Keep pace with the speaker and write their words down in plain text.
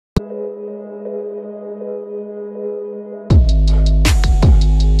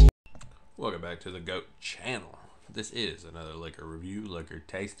Welcome back to the GOAT channel. This is another liquor review, liquor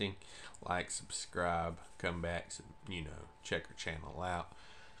tasting. Like, subscribe, come back, check our channel out.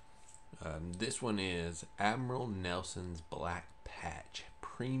 This one is Admiral Nelson's Black Patch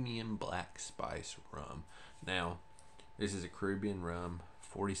Premium Black Spice Rum. Now, this is a Caribbean rum,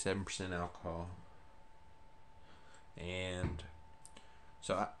 47% alcohol. And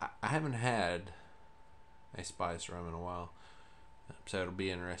so I haven't had a spice rum in a while. So it'll be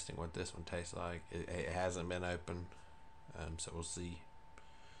interesting what this one tastes like. It hasn't been opened, so we'll see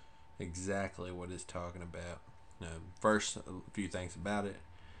exactly what it's talking about. First, a few things about it.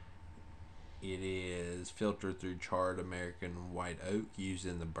 It is filtered through charred American white oak used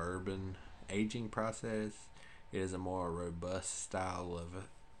in the bourbon aging process. It is a more robust style of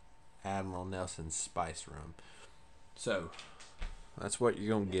Admiral Nelson's spice rum. So that's what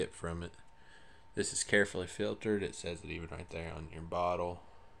you're going to get from it. This is carefully filtered. It says it even right there on your bottle.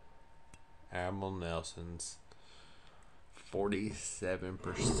 Admiral Nelson's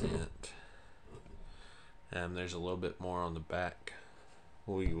 47%. There's a little bit more on the back.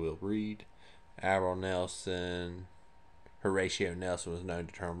 We will read. Admiral Nelson, Horatio Nelson was known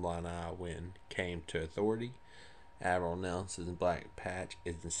to turn blind eye when came to authority. Admiral Nelson's Black Patch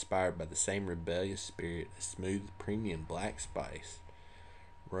is inspired by the same rebellious spirit, a smooth premium black spice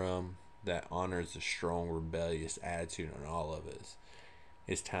rum that honors the strong rebellious attitude on all of us.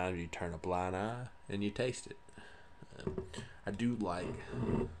 It's time you turn a blind eye and you taste it. I do like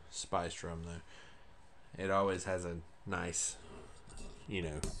spiced rum though. It always has a nice,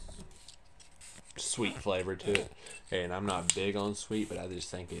 sweet flavor to it. And I'm not big on sweet, but I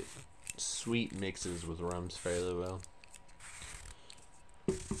just think sweet mixes with rums fairly well.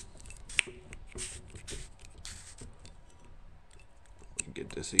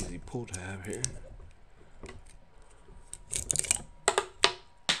 Get this easy pull tab here.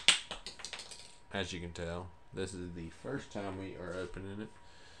 As you can tell, this is the first time we are opening it,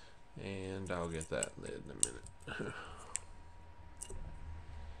 and I'll get that lid in a minute.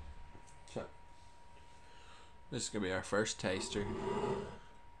 So, this is going to be our first taster.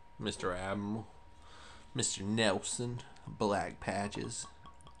 Mr. Admiral, Mr. Nelson, Black Patches.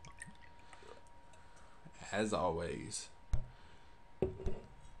 As always,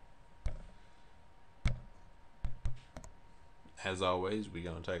 we're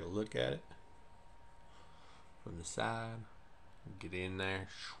going to take a look at it from the side. Get in there.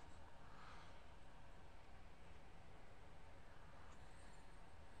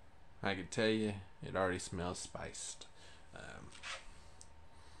 I can tell you, it already smells spiced.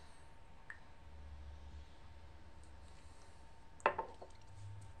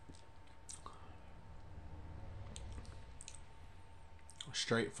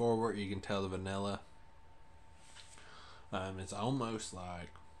 Straightforward, you can tell the vanilla. It's almost like,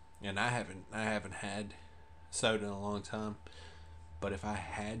 and I haven't had soda in a long time, but if I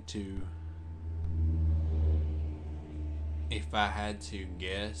had to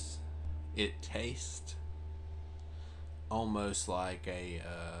guess, it tastes almost like a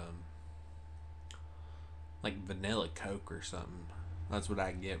like vanilla Coke or something. That's what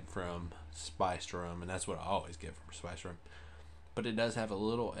I get from spiced rum, and that's what I always get from spiced rum. But it does have a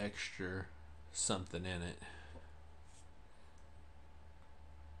little extra something in it.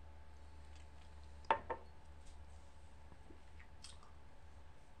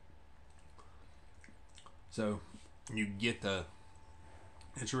 So you get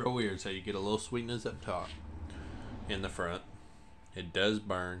it's real weird. So you get a little sweetness up top in the front. It does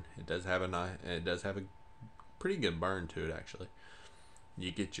burn. It does have a pretty good burn to it actually.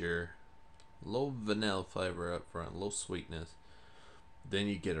 You get your little vanilla flavor up front, a little sweetness. Then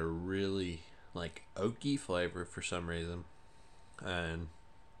you get a really oaky flavor for some reason. And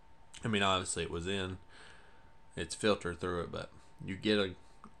I mean, obviously it's filtered through it, but you get a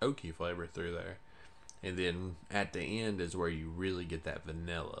oaky flavor through there. And then at the end is where you really get that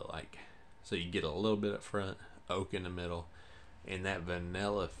vanilla, so you get a little bit up front, oak in the middle, and that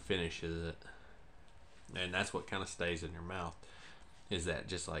vanilla finishes it. And that's what kind of stays in your mouth, is that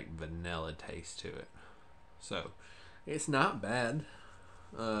just vanilla taste to it. So it's not bad.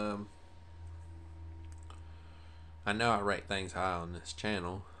 I know I rate things high on this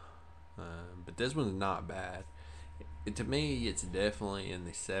channel, but this one's not bad. To me, it's definitely in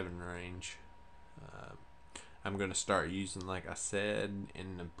the 7 range. I'm going to start using, like I said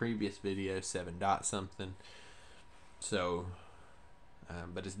in the previous video, 7 dot something. So,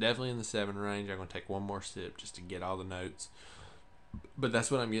 but it's definitely in the 7 range. I'm going to take one more sip just to get all the notes. But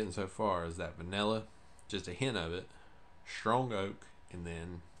that's what I'm getting so far, is that vanilla, just a hint of it, strong oak, and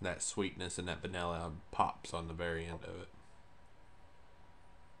then that sweetness and that vanilla pops on the very end of it.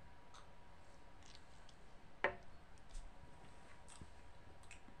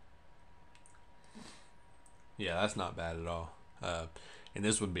 Yeah, that's not bad at all. And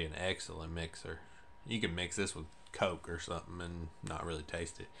this would be an excellent mixer. You can mix this with Coke or something and not really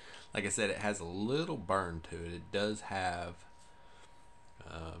taste it. Like I said, it has a little burn to it. It does have,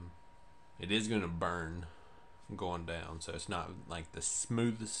 it is going to burn going down, so it's not like the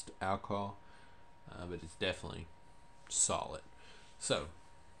smoothest alcohol, but it's definitely solid. So,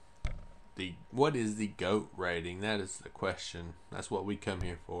 what is the GOAT rating? That is the question. That's what we come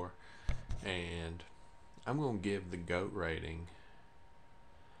here for. And I'm going to give the GOAT rating,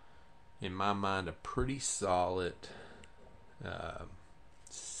 in my mind, a pretty solid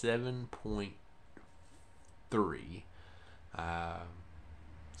 7.3.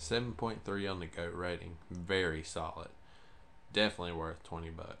 7.3 on the GOAT rating. Very solid. Definitely worth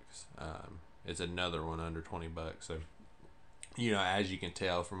 $20. It's another one under $20. So, as you can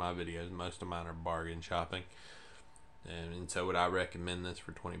tell from my videos, most of mine are bargain shopping. And so would I recommend this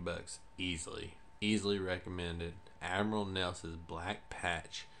for $20? Easily recommended. Admiral Nelson's Black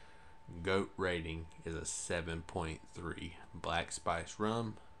Patch GOAT rating is a 7.3. Black Spice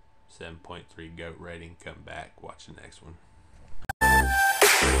Rum, 7.3 GOAT rating. Come back, watch the next one.